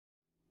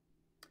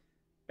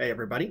Hey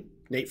everybody,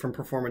 Nate from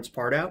Performance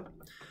Partout.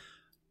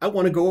 I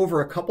want to go over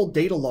a couple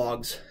data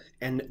logs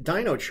and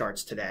dyno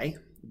charts today.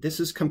 This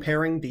is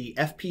comparing the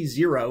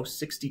FP0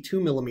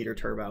 62mm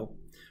turbo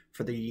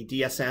for the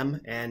DSM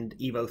and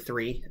Evo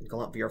 3 and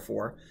Galant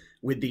VR4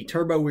 with the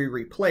turbo we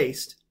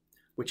replaced,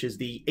 which is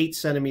the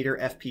 8cm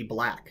FP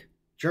Black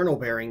journal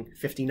bearing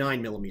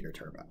 59mm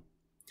turbo.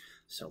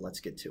 So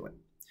let's get to it.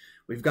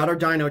 We've got our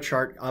dyno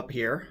chart up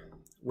here,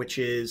 which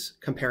is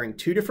comparing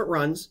two different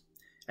runs.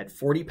 At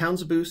 40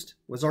 pounds of boost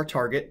was our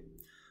target,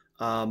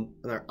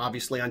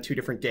 obviously on two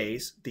different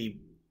days. The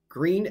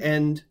green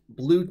and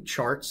blue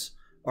charts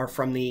are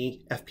from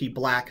the FP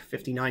Black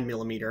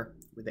 59mm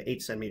with the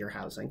 8cm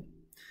housing.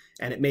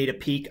 And it made a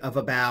peak of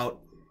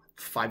about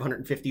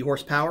 550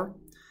 horsepower.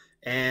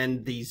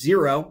 And the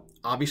Zero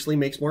obviously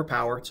makes more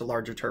power. It's a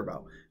larger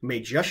turbo. We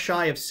made just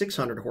shy of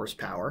 600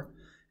 horsepower.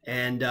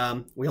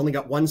 And we only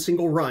got one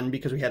single run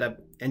because we had an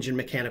engine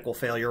mechanical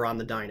failure on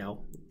the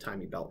dyno,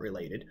 timing belt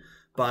related.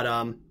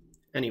 But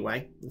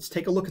anyway, let's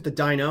take a look at the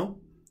dyno.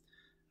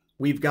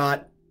 We've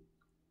got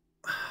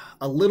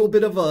a little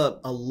bit of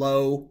a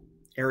low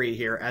area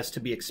here as to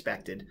be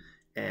expected,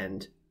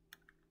 and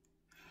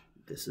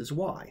this is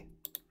why.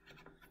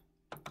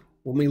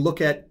 When we look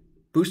at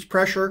boost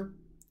pressure,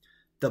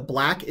 the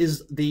black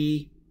is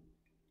the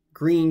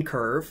green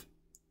curve.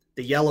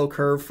 The yellow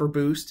curve for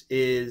boost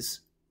is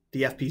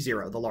the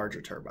FP0, the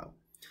larger turbo.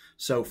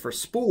 So for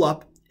spool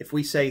up, if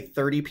we say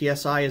 30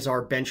 PSI is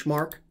our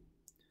benchmark,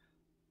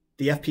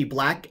 the FP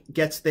Black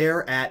gets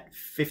there at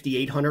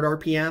 5,800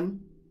 RPM.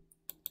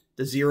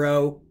 The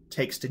Zero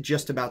takes to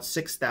just about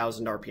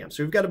 6,000 RPM.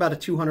 So we've got about a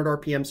 200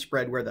 RPM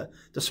spread where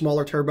the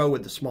smaller turbo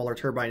with the smaller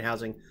turbine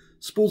housing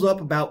spools up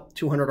about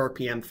 200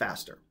 RPM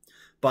faster.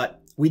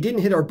 But we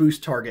didn't hit our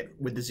boost target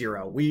with the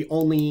Zero.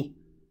 The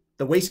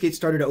wastegate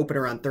started to open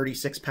around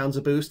 36 pounds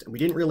of boost, and we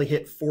didn't really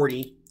hit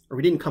 40, or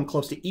we didn't come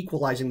close to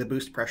equalizing the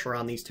boost pressure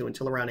on these two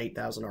until around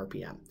 8,000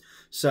 RPM.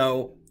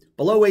 So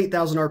below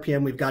 8,000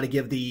 RPM, we've got to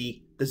give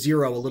the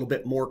Zero a little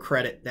bit more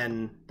credit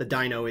than the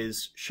dyno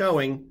is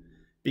showing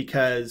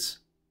because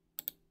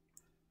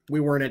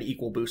we weren't at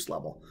equal boost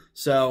level.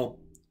 So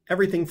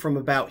everything from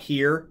about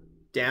here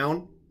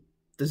down,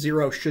 the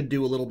Zero should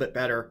do a little bit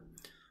better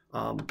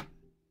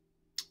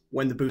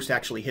when the boost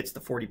actually hits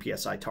the 40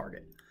 PSI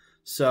target.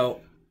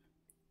 So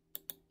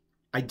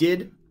I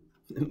did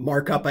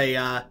mark up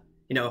a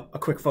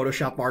quick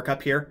Photoshop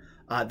markup here.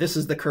 This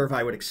is the curve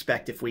I would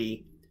expect if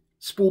we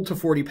spooled to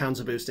 40 pounds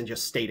of boost and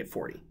just stayed at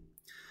 40.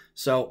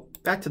 So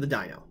back to the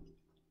dyno,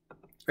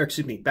 or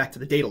excuse me, back to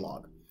the data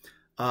log.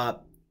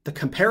 The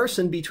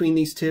comparison between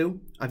these two,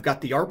 I've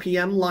got the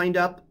RPM lined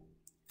up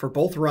for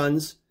both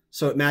runs,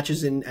 so it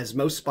matches in as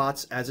most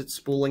spots as it's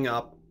spooling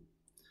up.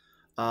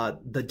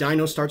 The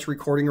dyno starts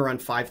recording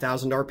around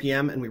 5,000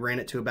 RPM, and we ran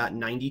it to about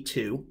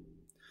 92.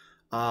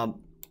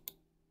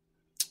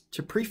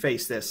 To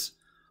preface this,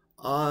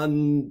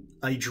 on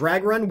a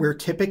drag run, we're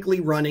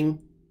typically running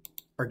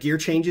our gear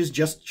changes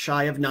just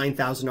shy of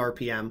 9,000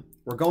 RPM.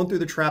 We're going through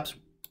the traps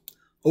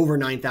over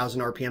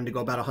 9,000 RPM to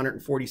go about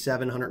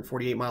 147,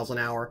 148 miles an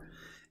hour.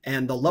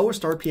 And the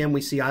lowest RPM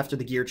we see after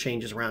the gear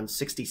change is around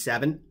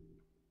 67.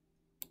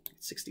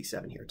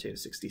 67 here too,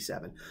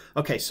 67.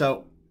 Okay,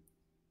 so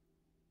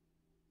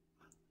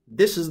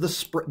this is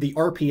the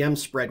RPM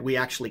spread we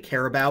actually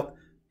care about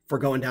for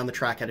going down the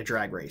track at a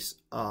drag race,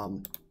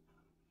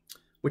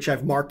 which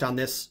I've marked on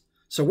this.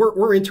 So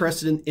we're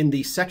interested in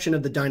the section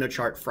of the dyno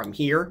chart from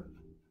here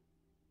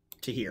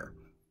to here.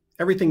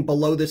 Everything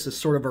below this is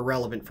sort of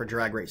irrelevant for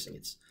drag racing.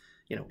 It's,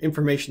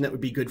 information that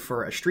would be good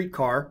for a street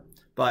car,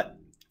 but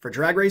for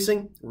drag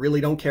racing,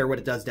 really don't care what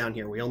it does down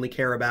here. We only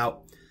care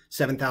about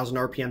 7,000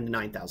 RPM to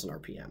 9,000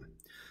 RPM.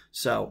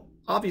 So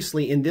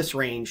obviously in this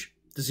range,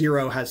 the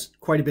Zero has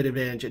quite a bit of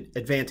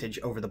advantage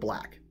over the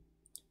Black.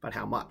 But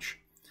how much?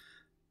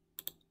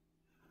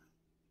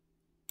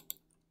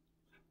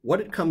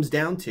 What it comes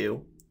down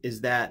to is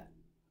that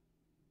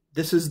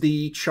this is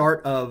the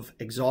chart of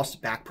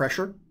exhaust back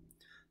pressure.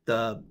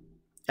 The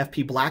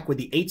FP Black with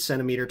the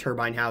 8cm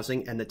turbine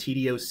housing and the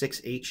TDO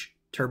 6H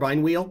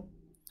turbine wheel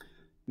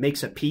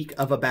makes a peak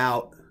of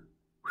about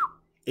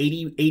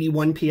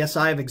 81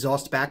 PSI of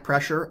exhaust back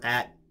pressure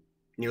at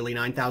nearly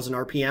 9,000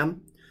 RPM,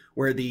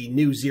 where the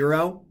new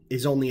Zero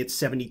is only at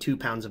 72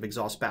 pounds of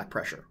exhaust back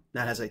pressure.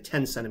 That has a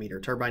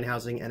 10cm turbine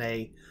housing and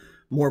a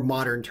more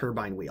modern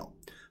turbine wheel.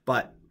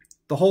 But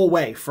the whole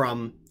way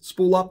from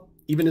spool up,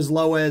 even as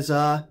low as,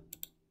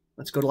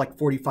 let's go to like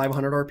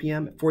 4,500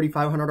 RPM. At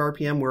 4,500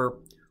 RPM,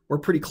 we're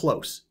pretty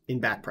close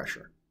in back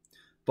pressure.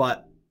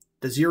 But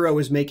the Zero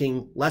is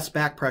making less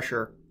back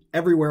pressure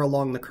everywhere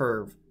along the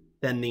curve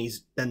than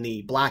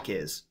the Black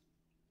is,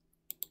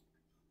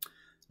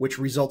 which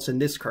results in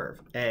this curve.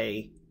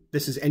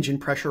 This is engine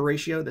pressure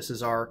ratio. This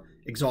is our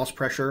exhaust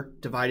pressure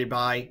divided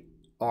by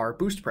our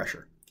boost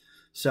pressure.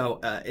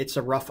 So it's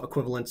a rough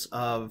equivalence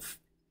of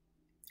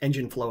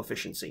engine flow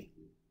efficiency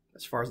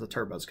as far as the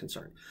turbo is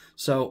concerned.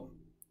 So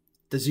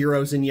the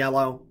Zero's in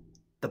yellow,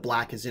 the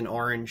Black is in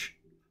orange.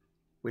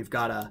 We've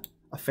got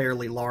a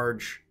fairly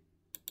large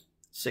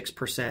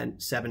 6%,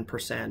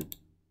 7%,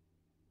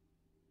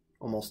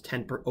 almost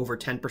over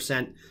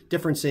 10%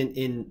 difference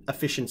in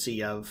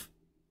efficiency of,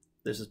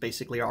 this is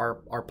basically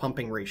our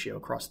pumping ratio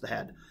across the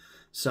head.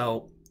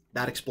 So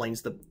that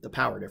explains the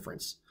power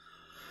difference.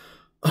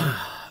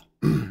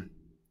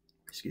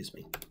 Excuse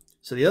me.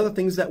 So the other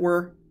things that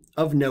were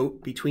of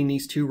note between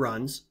these two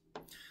runs,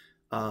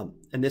 and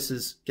this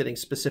is getting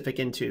specific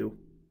into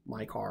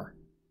my car,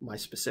 my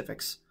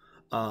specifics.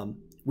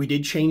 We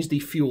did change the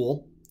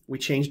fuel. We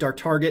changed our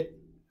target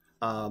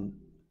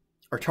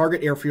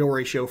air fuel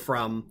ratio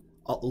from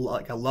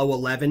like a low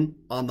 11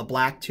 on the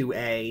black to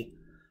a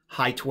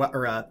high 12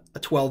 or a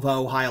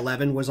 12.0 high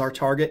 11 was our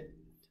target.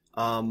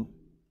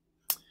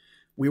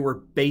 We were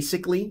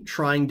basically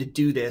trying to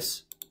do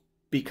this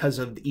because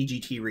of the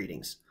EGT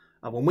readings.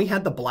 When we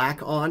had the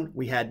black on,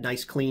 we had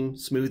nice, clean,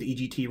 smooth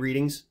EGT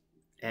readings.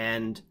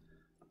 And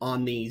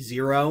on the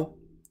Zero,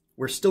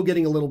 we're still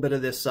getting a little bit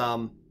of this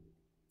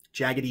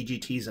jagged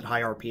EGTs at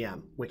high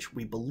RPM, which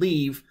we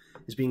believe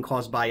is being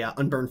caused by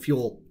unburned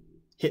fuel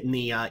hitting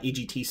the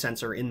EGT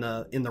sensor in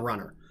the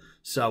runner.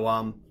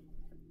 So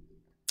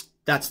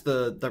that's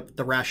the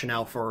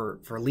rationale for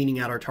leaning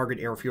out our target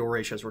air fuel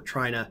ratios. We're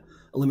trying to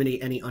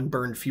eliminate any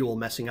unburned fuel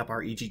messing up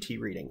our EGT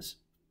readings.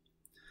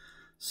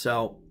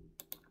 So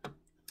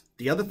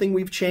the other thing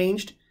we've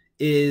changed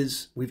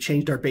is we've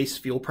changed our base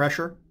fuel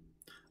pressure.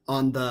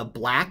 On the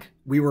black,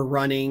 we were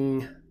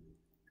running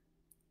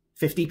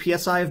 50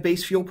 PSI of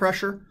base fuel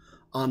pressure.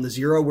 On the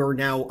Zero, we're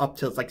now up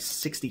to like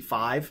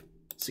 65,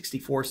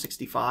 64,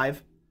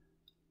 65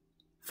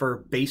 for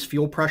base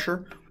fuel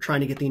pressure. We're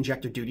trying to get the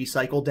injector duty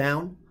cycle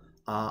down.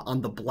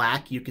 On the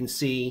black, you can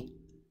see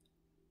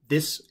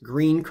this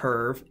green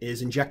curve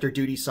is injector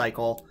duty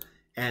cycle,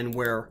 and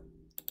we're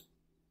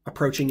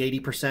approaching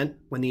 80%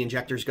 when the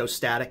injectors go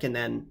static and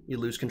then you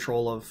lose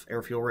control of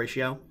air fuel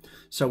ratio.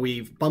 So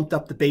we've bumped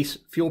up the base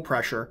fuel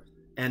pressure,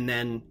 and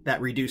then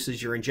that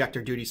reduces your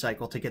injector duty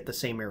cycle to get the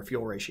same air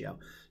fuel ratio.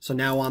 So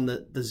now on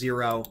the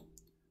Zero,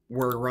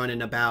 we're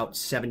running about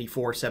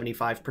 74,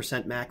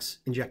 75% max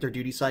injector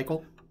duty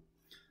cycle.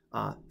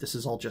 This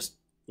is all just,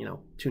 you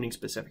know, tuning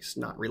specifics,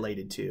 not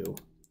related to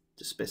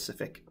the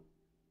specific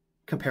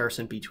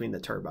comparison between the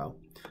turbo.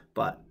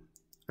 But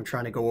I'm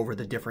trying to go over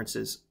the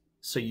differences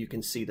so you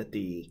can see that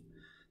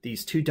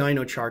these two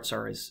dyno charts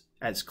are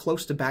as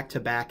close to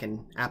back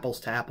and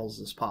apples to apples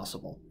as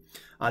possible.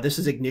 This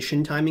is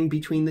ignition timing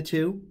between the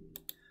two.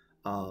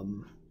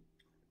 We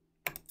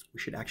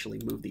should actually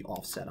move the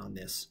offset on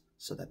this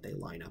so that they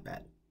line up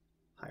at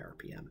high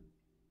RPM.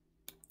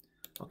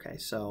 Okay,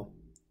 so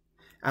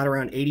at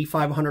around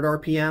 8,500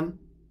 RPM,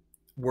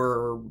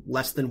 we're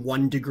less than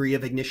 1 degree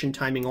of ignition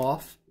timing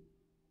off.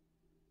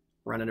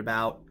 Running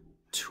about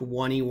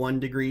 21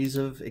 degrees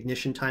of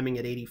ignition timing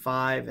at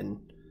 85, and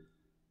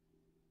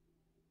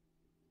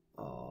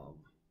I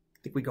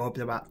think we go up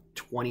to about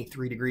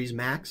 23 degrees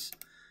max.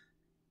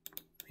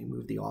 We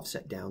move the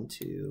offset down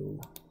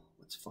to,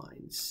 let's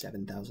find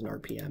 7,000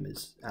 RPM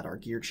is at our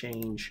gear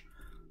change.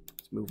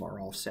 Let's move our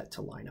offset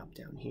to line up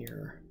down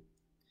here.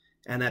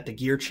 And at the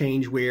gear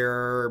change,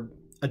 we're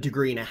 1.5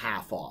 degrees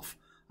off.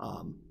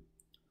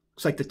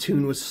 Looks like the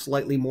tune was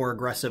slightly more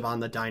aggressive on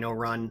the dyno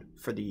run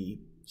for the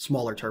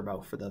smaller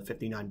turbo, for the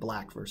 59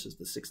 Black versus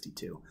the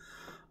 62,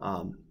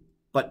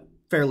 but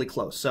fairly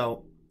close.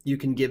 So you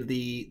can give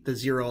the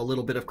Zero a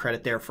little bit of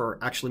credit there for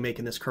actually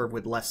making this curve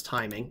with less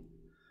timing.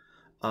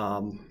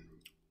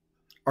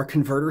 Our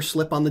converter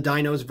slip on the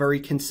dyno is very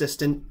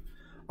consistent.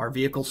 Our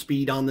vehicle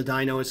speed on the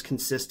dyno is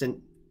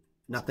consistent.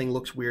 Nothing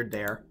looks weird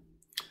there.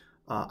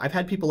 I've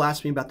had people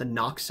ask me about the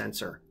knock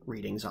sensor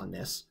readings on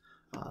this.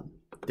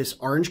 This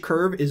orange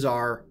curve is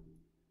our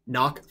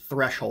knock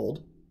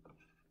threshold.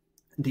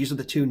 These are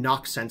the two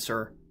knock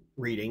sensor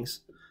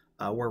readings.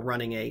 We're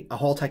running a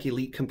Haltech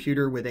Elite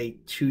computer with a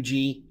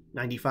 2G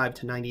 95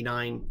 to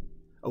 99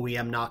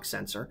 OEM knock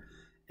sensor,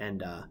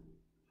 and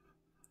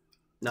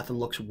nothing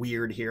looks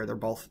weird here. They're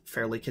both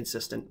fairly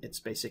consistent. It's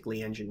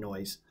basically engine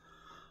noise.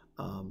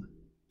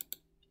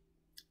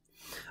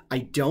 I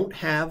don't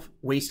have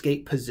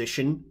wastegate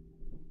position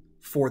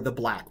for the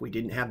Black. We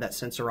didn't have that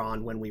sensor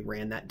on when we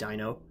ran that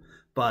dyno,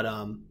 but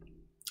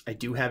I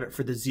do have it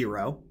for the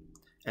Zero,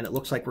 and it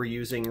looks like we're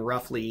using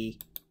roughly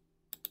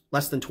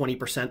less than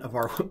 20% of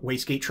our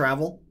wastegate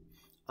travel.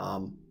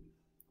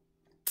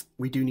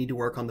 We do need to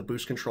work on the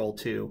boost control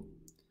too.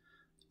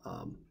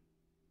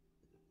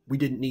 We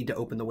didn't need to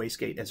open the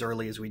wastegate as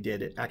early as we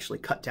did. It actually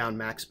cut down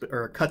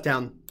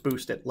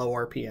boost at low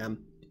RPM.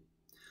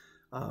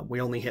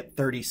 We only hit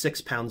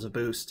 36 pounds of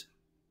boost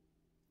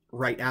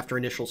right after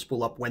initial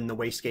spool up when the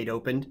wastegate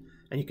opened,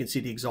 and you can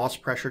see the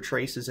exhaust pressure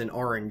trace is in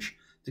orange.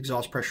 The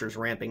exhaust pressure is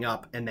ramping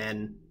up and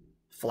then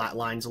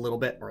flatlines a little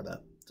bit, or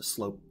the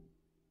slope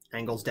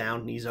angles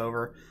down, knees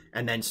over,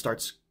 and then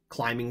starts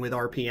climbing with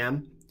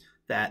RPM.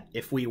 That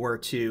if we were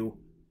to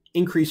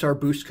increase our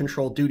boost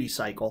control duty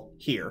cycle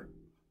here,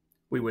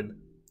 we would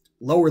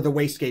lower the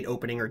wastegate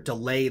opening or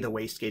delay the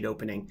wastegate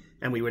opening,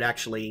 and we would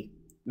actually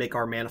make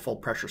our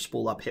manifold pressure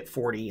spool up hit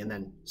 40 and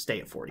then stay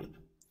at 40.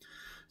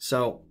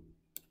 So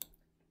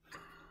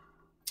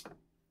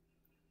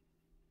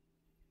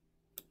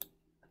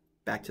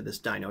back to this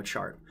dyno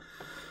chart.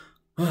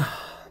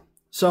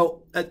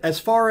 So as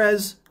far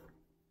as,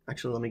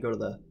 actually, let me go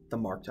to the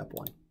marked up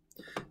one.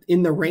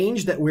 In the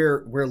range that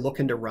we're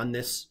looking to run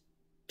this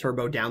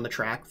turbo down the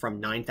track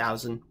from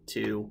 9,000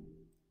 to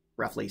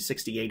roughly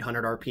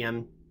 6,800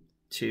 RPM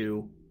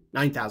to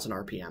 9,000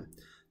 RPM.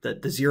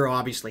 The Zero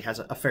obviously has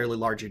a fairly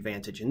large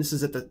advantage, and this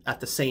is at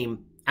the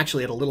same,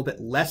 actually at a little bit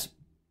less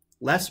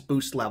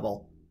boost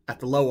level at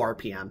the low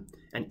RPM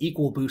and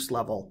equal boost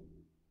level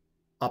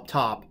up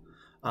top.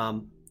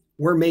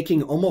 We're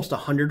making almost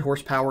 100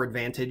 horsepower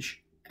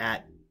advantage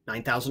at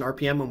 9,000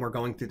 RPM when we're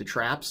going through the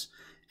traps,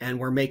 and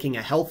we're making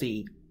a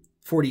healthy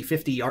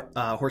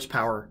 40-50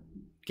 horsepower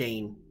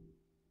gain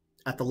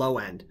at the low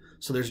end.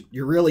 So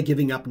you're really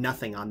giving up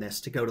nothing on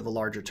this to go to the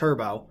larger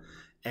turbo,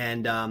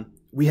 and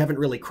we haven't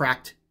really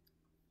cracked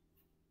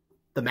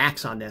the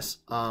max on this.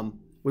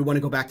 We want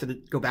to go back to the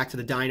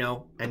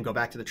dyno and go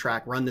back to the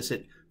track, run this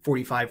at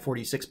 45,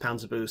 46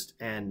 pounds of boost,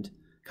 and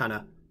kind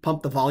of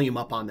pump the volume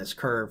up on this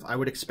curve. I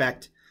would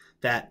expect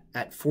that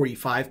at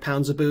 45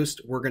 pounds of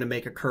boost, we're going to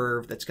make a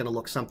curve that's going to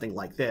look something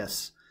like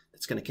this.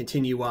 It's going to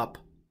continue up,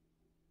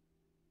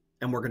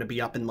 and we're going to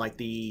be up in like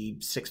the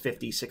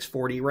 650,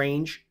 640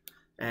 range,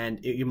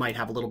 and you might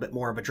have a little bit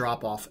more of a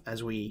drop off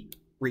as we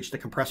reach the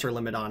compressor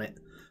limit on it.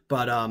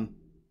 But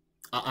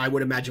I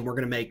would imagine we're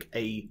going to make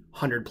a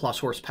 100 plus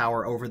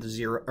horsepower over the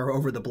Zero, or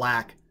over the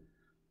Black,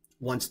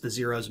 once the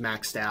Zero's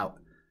maxed out.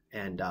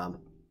 And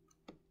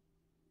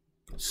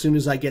as soon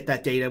as I get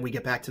that data, we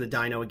get back to the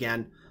dyno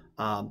again,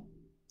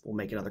 we'll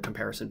make another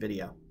comparison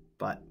video.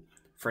 But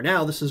for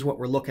now, this is what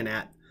we're looking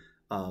at.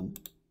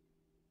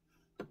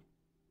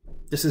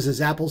 This is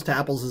as apples to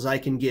apples as I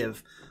can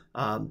give.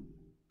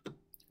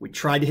 We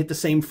tried to hit the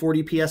same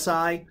 40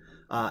 PSI.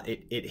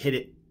 It hit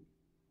it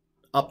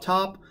up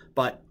top,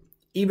 but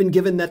even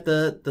given that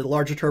the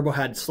larger turbo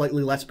had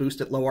slightly less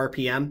boost at low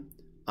RPM,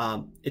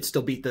 it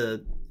still beat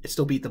the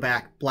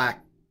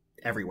Black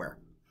everywhere.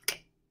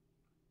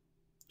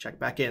 Check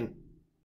back in.